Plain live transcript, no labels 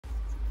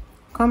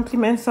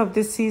Compliments of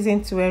the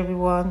season to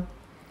everyone.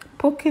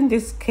 Poking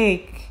this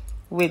cake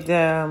with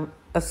a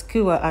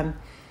skewer and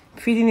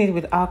feeding it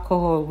with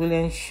alcohol will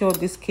ensure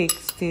this cake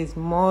stays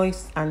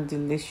moist and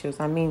delicious.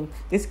 I mean,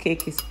 this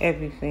cake is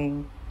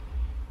everything.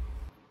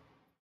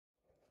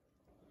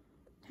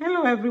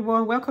 Hello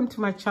everyone, welcome to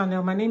my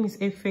channel. My name is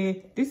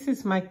Efe. This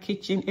is my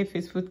kitchen,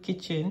 Efe's Food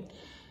Kitchen.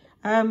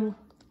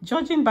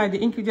 Judging by the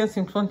ingredients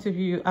in front of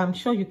you, I'm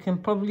sure you can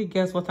probably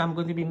guess what I'm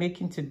going to be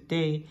making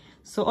today.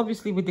 So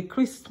obviously with the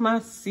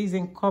Christmas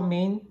season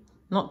coming,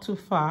 not too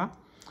far,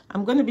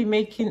 I'm going to be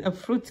making a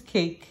fruit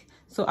cake.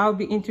 So I'll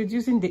be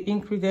introducing the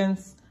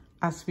ingredients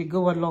as we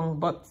go along.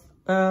 But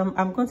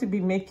I'm going to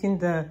be making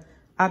the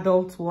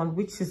adult one,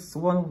 which is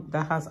one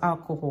that has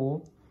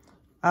alcohol.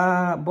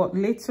 But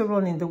later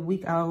on in the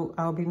week,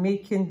 I'll be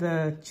making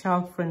the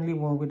child-friendly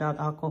one without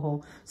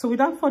alcohol. So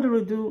without further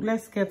ado,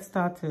 let's get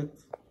started.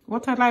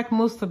 What I like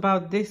most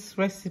about this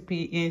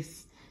recipe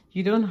is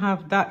you don't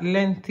have that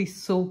lengthy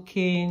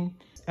soaking.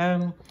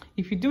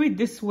 If you do it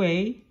this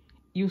way,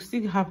 you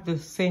still have the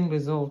same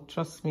result,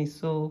 trust me.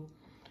 So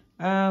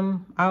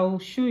I'll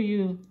show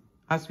you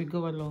as we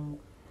go along.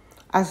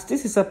 As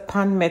this is a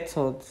pan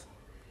method,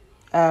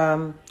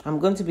 I'm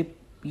going to be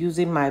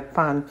using my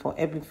pan for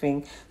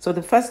everything. So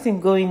the first thing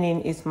going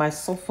in is my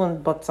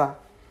softened butter.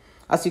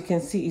 As you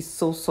can see, it's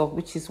so soft,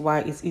 which is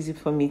why it's easy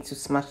for me to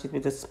smash it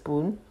with a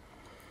spoon.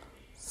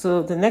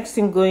 So the next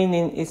thing going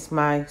in is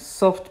my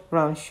soft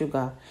brown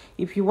sugar.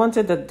 If you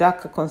wanted a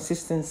darker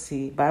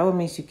consistency, by all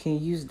means you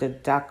can use the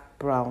dark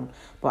brown,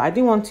 but I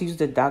didn't want to use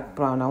the dark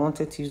brown. I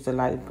wanted to use the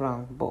light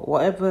brown, but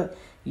whatever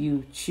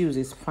you choose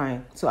is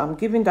fine. So I'm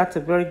giving that a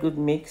very good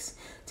mix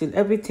till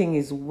everything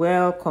is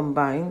well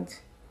combined.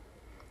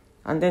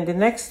 And then the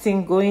next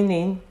thing going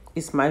in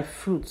is my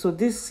fruit. So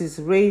this is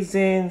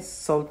raisins,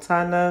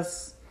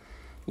 sultanas.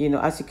 You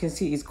know, as you can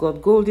see, it's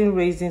got golden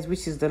raisins,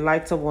 which is the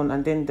lighter one,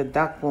 and then the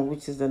dark one,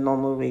 which is the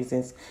normal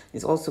raisins.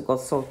 It's also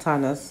got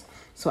sultanas.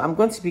 So I'm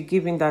going to be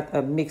giving that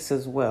a mix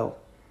as well.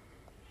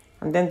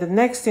 And then the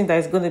next thing that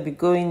is going to be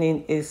going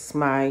in is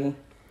my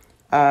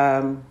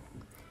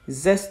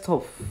zest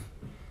of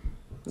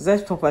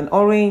an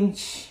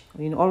orange,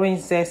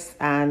 orange zest,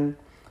 and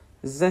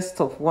zest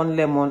of one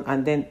lemon,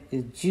 and then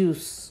the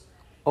juice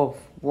of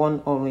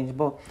one orange.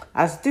 But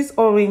as these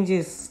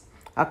oranges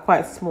are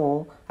quite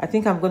small, I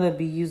think I'm going to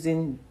be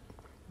using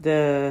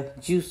the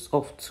juice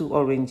of 2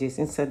 oranges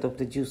instead of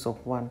the juice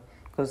of 1,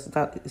 because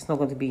that is not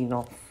going to be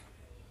enough.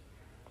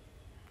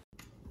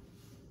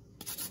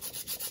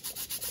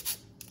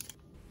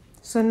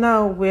 So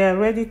now we're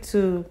ready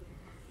to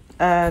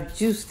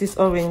juice these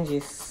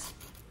oranges.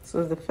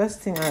 So the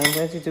first thing I'm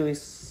going to do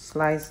is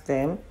slice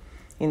them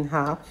in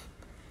half,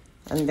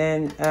 and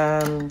then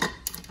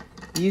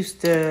use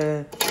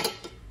the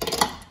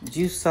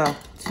juicer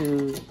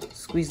to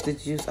squeeze the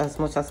juice as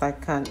much as I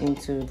can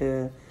into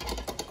the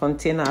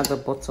container at the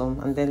bottom,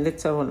 and then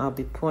later on I'll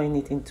be pouring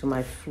it into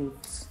my fruit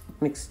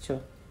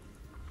mixture.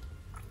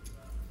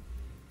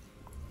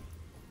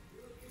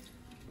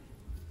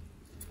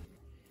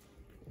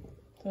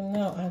 So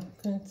now I'm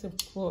going to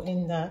pour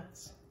in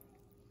that.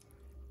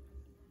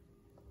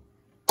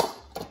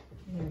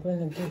 I'm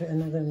going to give it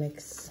another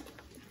mix.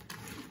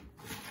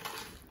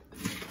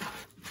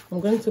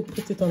 I'm going to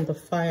put it on the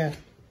fire.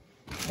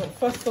 But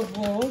first of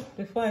all,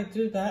 before I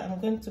do that,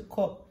 I'm going to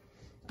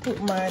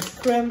put my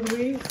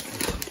cranberries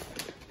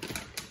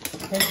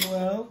as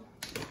well.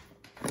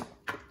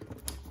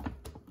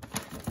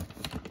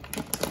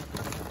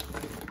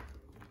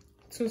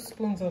 Two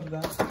spoons of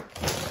that.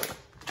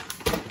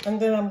 And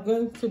then I'm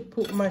going to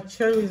put my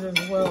cherries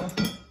as well.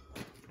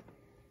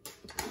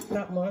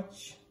 Not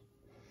much.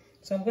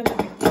 So I'm going to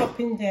be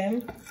chopping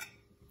them.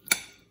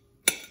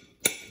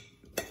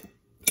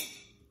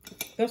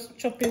 Just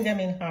chopping them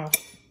in half.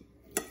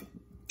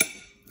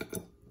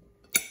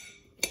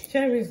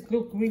 Cherries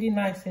look really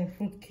nice in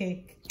fruit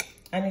cake,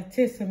 and it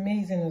tastes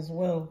amazing as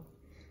well.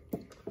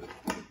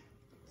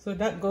 So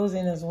that goes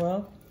in as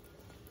well.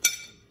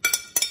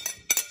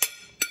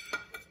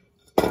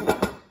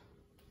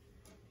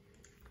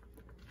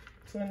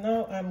 So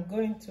now I'm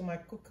going to my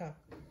cooker.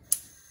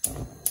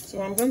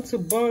 So I'm going to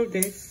boil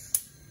this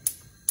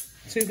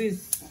till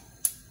this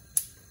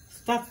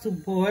starts to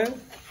boil.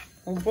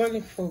 I'll boil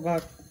it for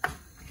about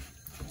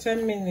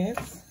 10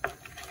 minutes.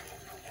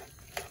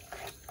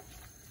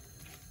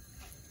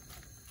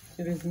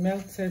 It is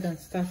melted and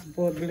starts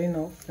bubbling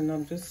up, and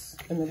I'm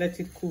just going to let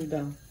it cool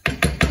down. You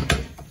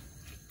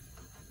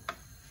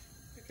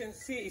can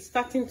see it's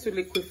starting to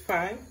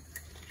liquefy.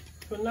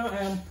 So now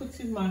I am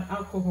putting my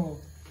alcohol.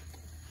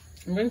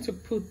 I'm going to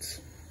put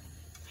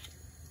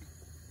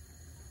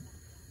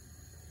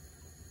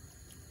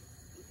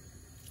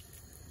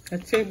a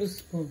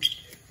tablespoon.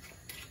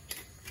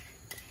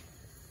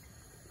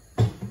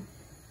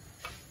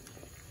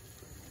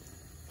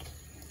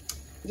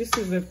 This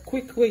is a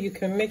quick way you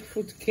can make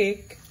fruit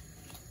cake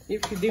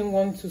if you didn't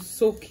want to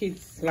soak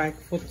it like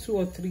for 2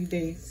 or 3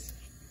 days.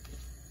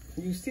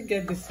 You still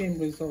get the same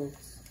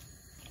results.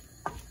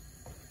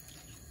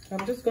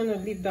 I'm just going to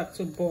leave that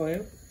to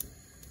boil.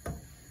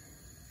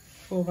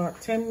 for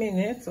about 10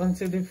 minutes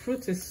until the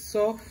fruit is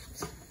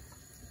soft.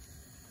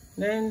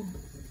 Then,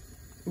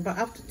 but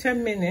after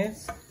 10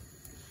 minutes,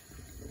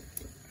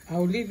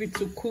 I'll leave it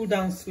to cool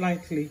down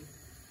slightly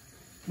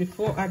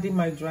before adding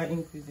my dry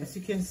ingredients. As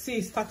you can see,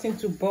 it's starting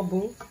to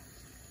bubble.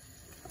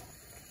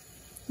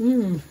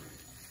 The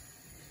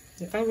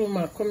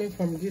aroma coming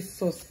from this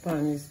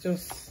saucepan is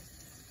just,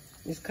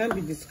 it can't be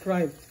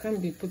described, it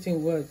can't be put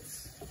in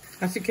words.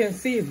 As you can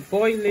see, it's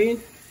boiling.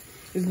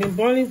 It's been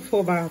boiling for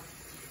about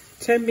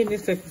 10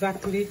 minutes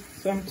exactly.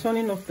 So I'm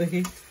turning off the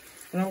heat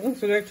and I'm going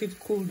to let it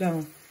cool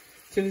down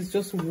till it's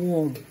just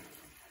warm.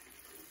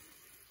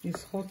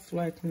 It's hot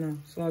right now,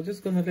 so I'm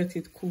just going to let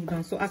it cool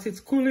down. So as it's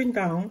cooling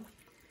down,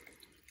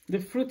 the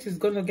fruit is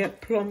going to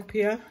get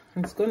plumpier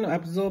and it's going to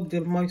absorb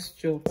the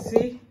moisture.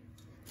 See,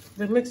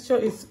 the mixture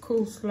is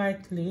cooled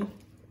slightly.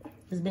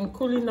 It's been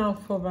cooling now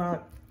for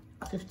about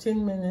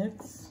 15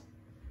 minutes.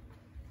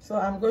 So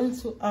I'm going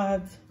to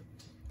add,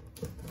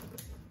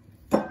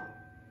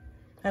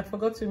 I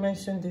forgot to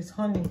mention this,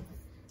 honey.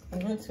 I'm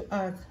going to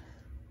add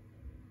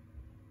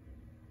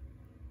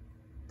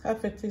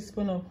half a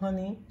teaspoon of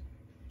honey.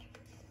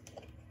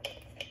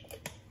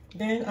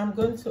 Then I'm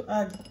going to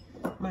add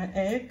my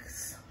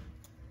eggs,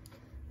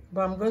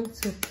 but I'm going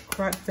to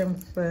crack them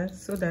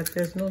first so that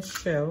there's no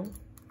shell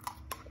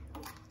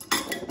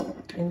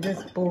in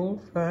this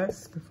bowl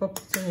first before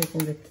putting it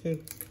in the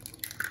cake.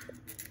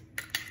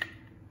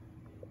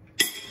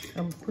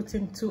 I'm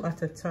putting 2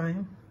 at a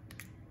time.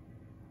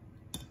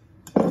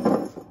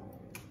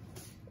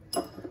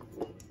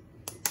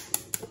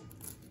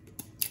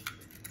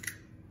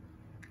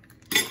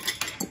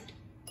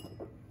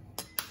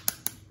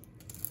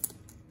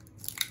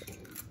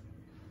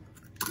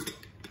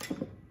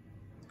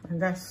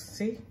 And that's,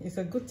 see, it's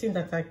a good thing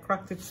that I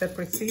cracked it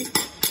separately.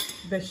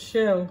 The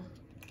shell,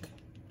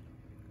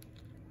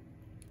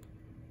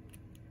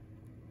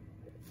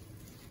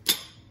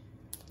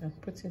 I'm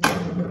putting it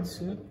in here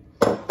too.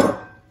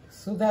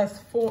 So that's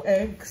 4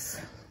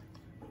 eggs.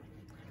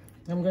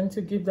 I'm going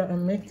to give that a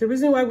mix. The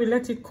reason why we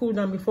let it cool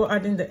down before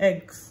adding the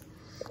eggs,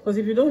 because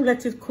if you don't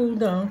let it cool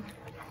down,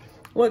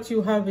 what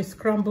you have is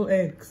scrambled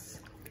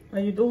eggs.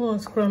 And you don't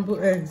want scrambled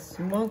eggs.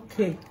 You want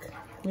cake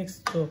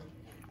mixture.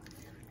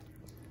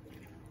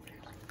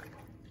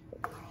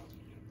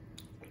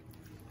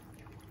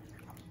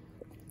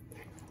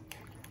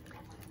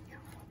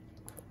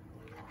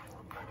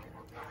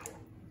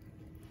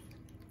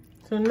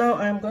 So now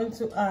I'm going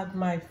to add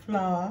my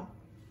flour.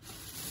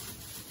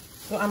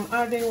 So I'm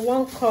adding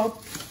 1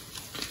 cup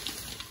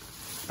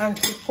and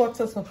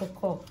 3/4 of a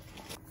cup.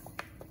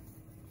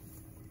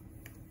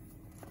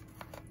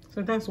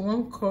 So that's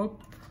 1 cup.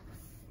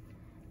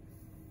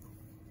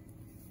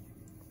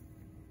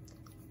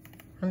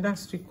 And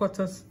that's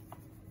 3/4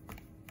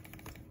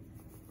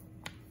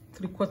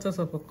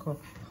 of a cup.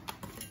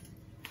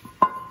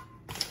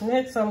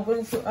 Next, I'm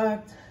going to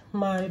add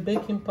my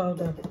baking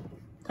powder,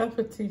 half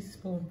a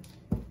teaspoon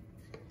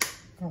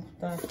of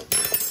that.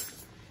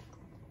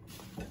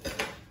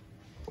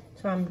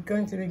 So I'm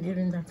going to be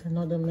giving that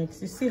another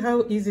mix. You see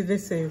how easy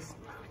this is?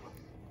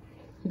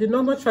 The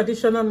normal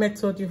traditional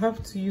method, you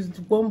have to use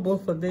 1 bowl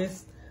for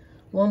this,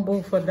 1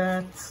 bowl for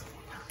that,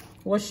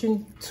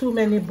 washing too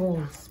many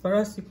bowls.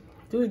 Whereas you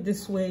do it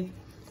this way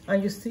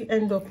and you still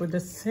end up with the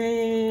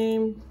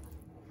same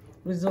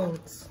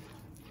results.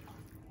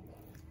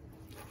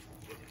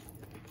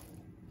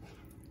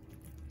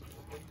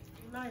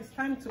 Now it's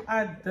time to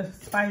add the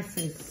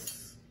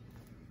spices.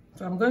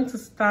 So I'm going to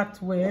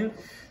start with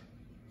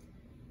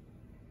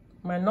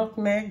my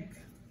nutmeg,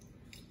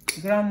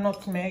 ground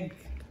nutmeg.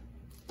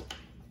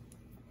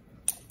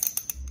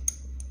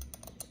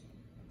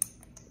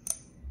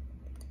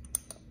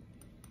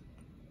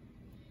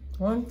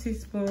 One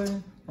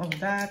teaspoon of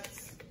that.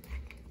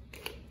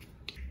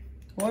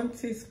 1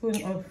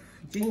 teaspoon of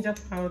ginger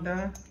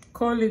powder.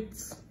 Call it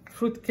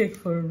fruit cake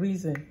for a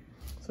reason.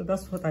 So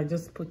that's what I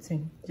just put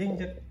in.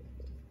 Ginger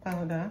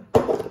powder.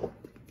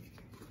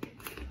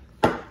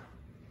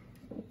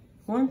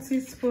 1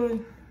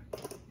 teaspoon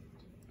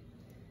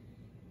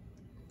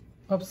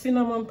of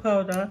cinnamon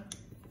powder.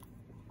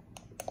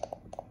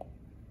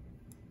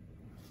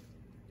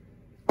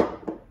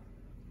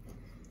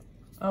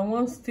 And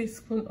 1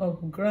 teaspoon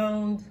of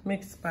ground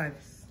mixed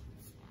spice.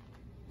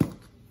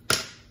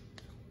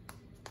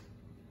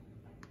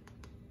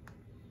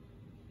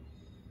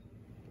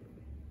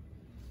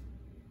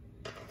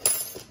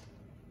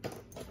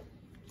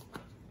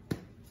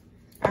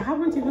 I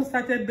haven't even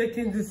started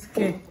baking this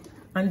cake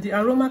and the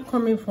aroma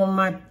coming from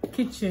my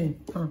kitchen.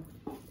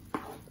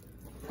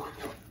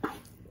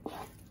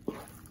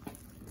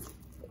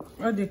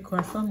 What do you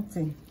call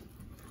something?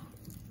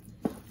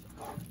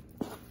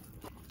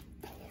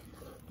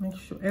 Make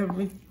sure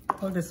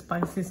all the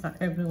spices are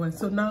everywhere.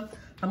 So now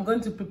I'm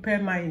going to prepare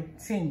my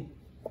tin,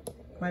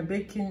 my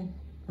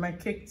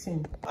cake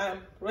tin. I'm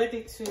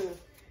ready to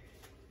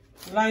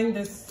line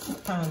this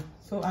pan.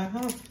 So I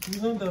have,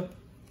 you know, the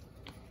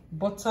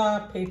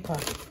butter paper.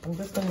 I'm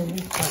just going to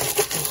use that.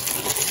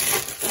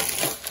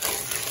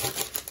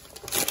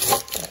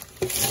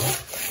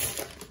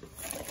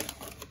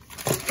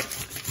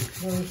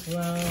 goes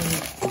round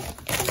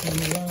and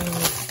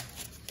round.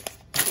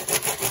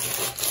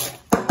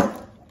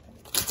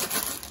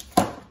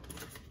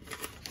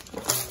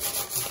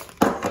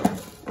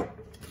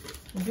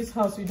 In this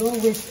house, we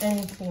don't waste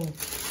anything.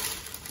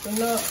 So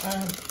now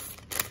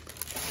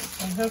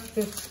I have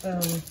this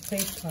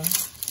paper,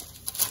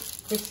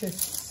 which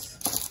is,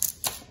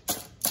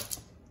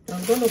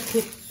 I'm going to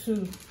put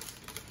 2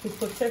 to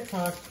protect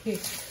our cake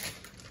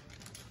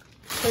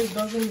so it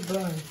doesn't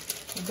burn.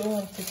 You don't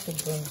want it to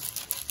burn.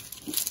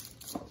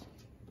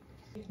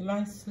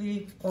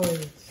 Lightly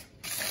oiled.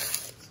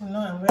 So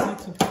now I'm ready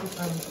to put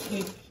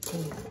cake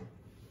in.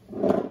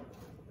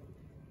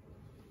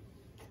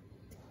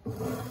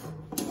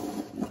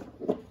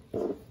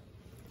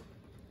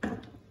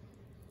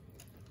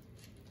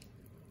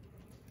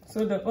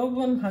 So the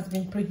oven has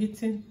been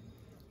preheating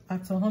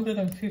at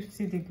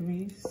 150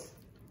 degrees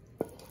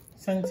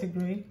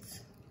centigrade.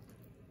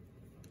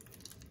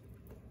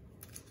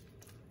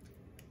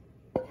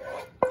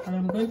 And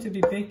I'm going to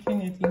be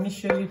baking it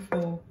initially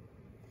for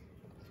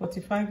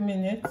 45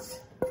 minutes.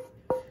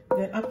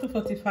 Then after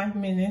 45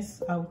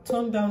 minutes, I'll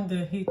turn down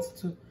the heat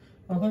to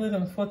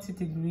 140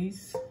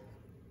 degrees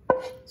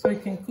so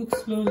it can cook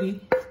slowly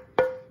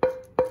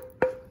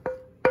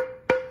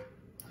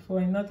for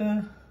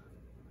another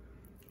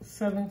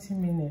 70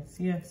 minutes.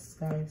 Yes,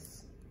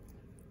 guys,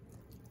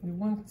 we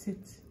want it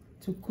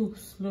to cook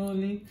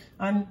slowly.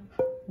 And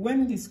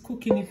when it's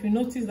cooking, if you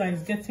notice that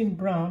it's getting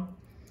brown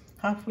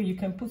halfway, you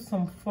can put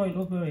some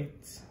foil over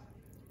it.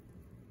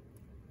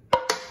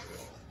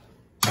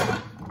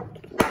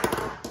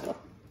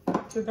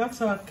 So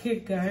that's our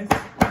cake, guys.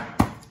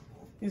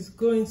 It's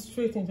going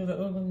straight into the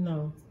oven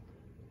now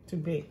to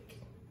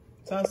bake.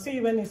 So I'll see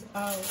you when it's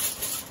out.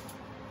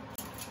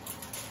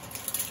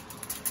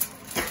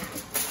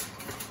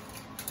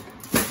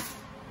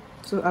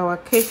 So our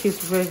cake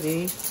is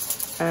ready.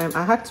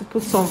 I had to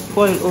put some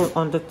foil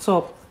on the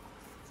top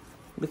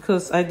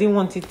because I didn't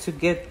want it to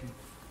get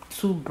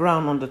too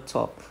brown on the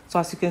top. So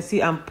as you can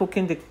see, I'm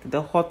poking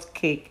the hot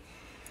cake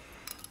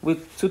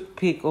with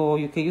toothpick, or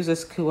you can use a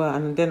skewer,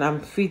 and then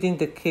I'm feeding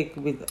the cake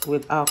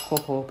with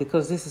alcohol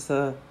because this is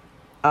a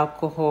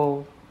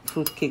alcohol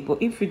fruit cake. But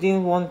if you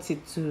didn't want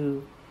it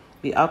to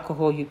be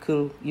alcohol, you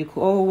could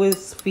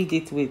always feed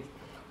it with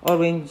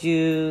orange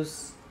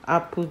juice,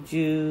 apple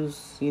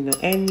juice, you know,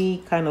 any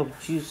kind of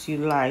juice you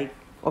like,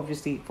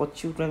 obviously for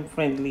children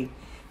friendly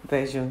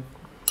version.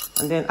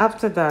 And then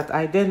after that,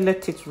 I then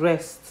let it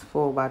rest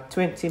for about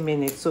 20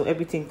 minutes so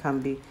everything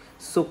can be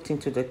soaked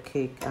into the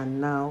cake. And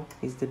now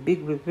is the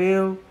big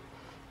reveal.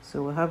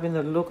 So we're having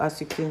a look. As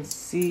you can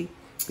see,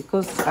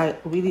 because I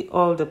really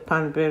oiled the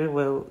pan very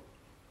well,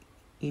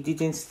 it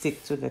didn't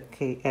stick to the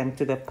cake and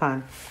to the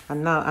pan.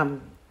 And now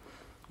I'm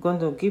going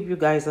to give you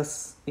guys a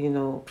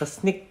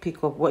sneak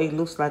peek of what it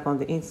looks like on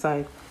the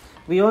inside.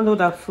 We all know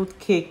that fruit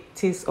cake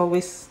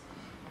always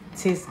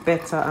tastes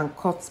better and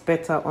cuts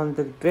better on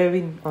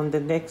the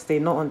next day,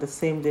 not on the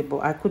same day. But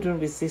I couldn't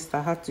resist.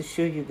 I had to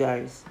show you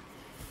guys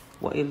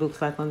what it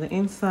looks like on the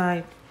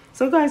inside.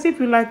 So guys, if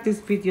you like this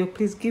video,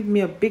 please give me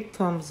a big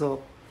thumbs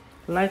up,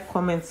 like,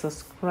 comment,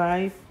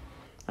 subscribe,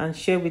 and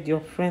share with your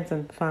friends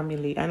and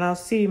family. And I'll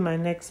see you in my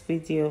next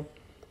video.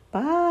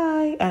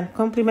 Bye, and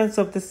compliments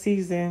of the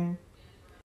season.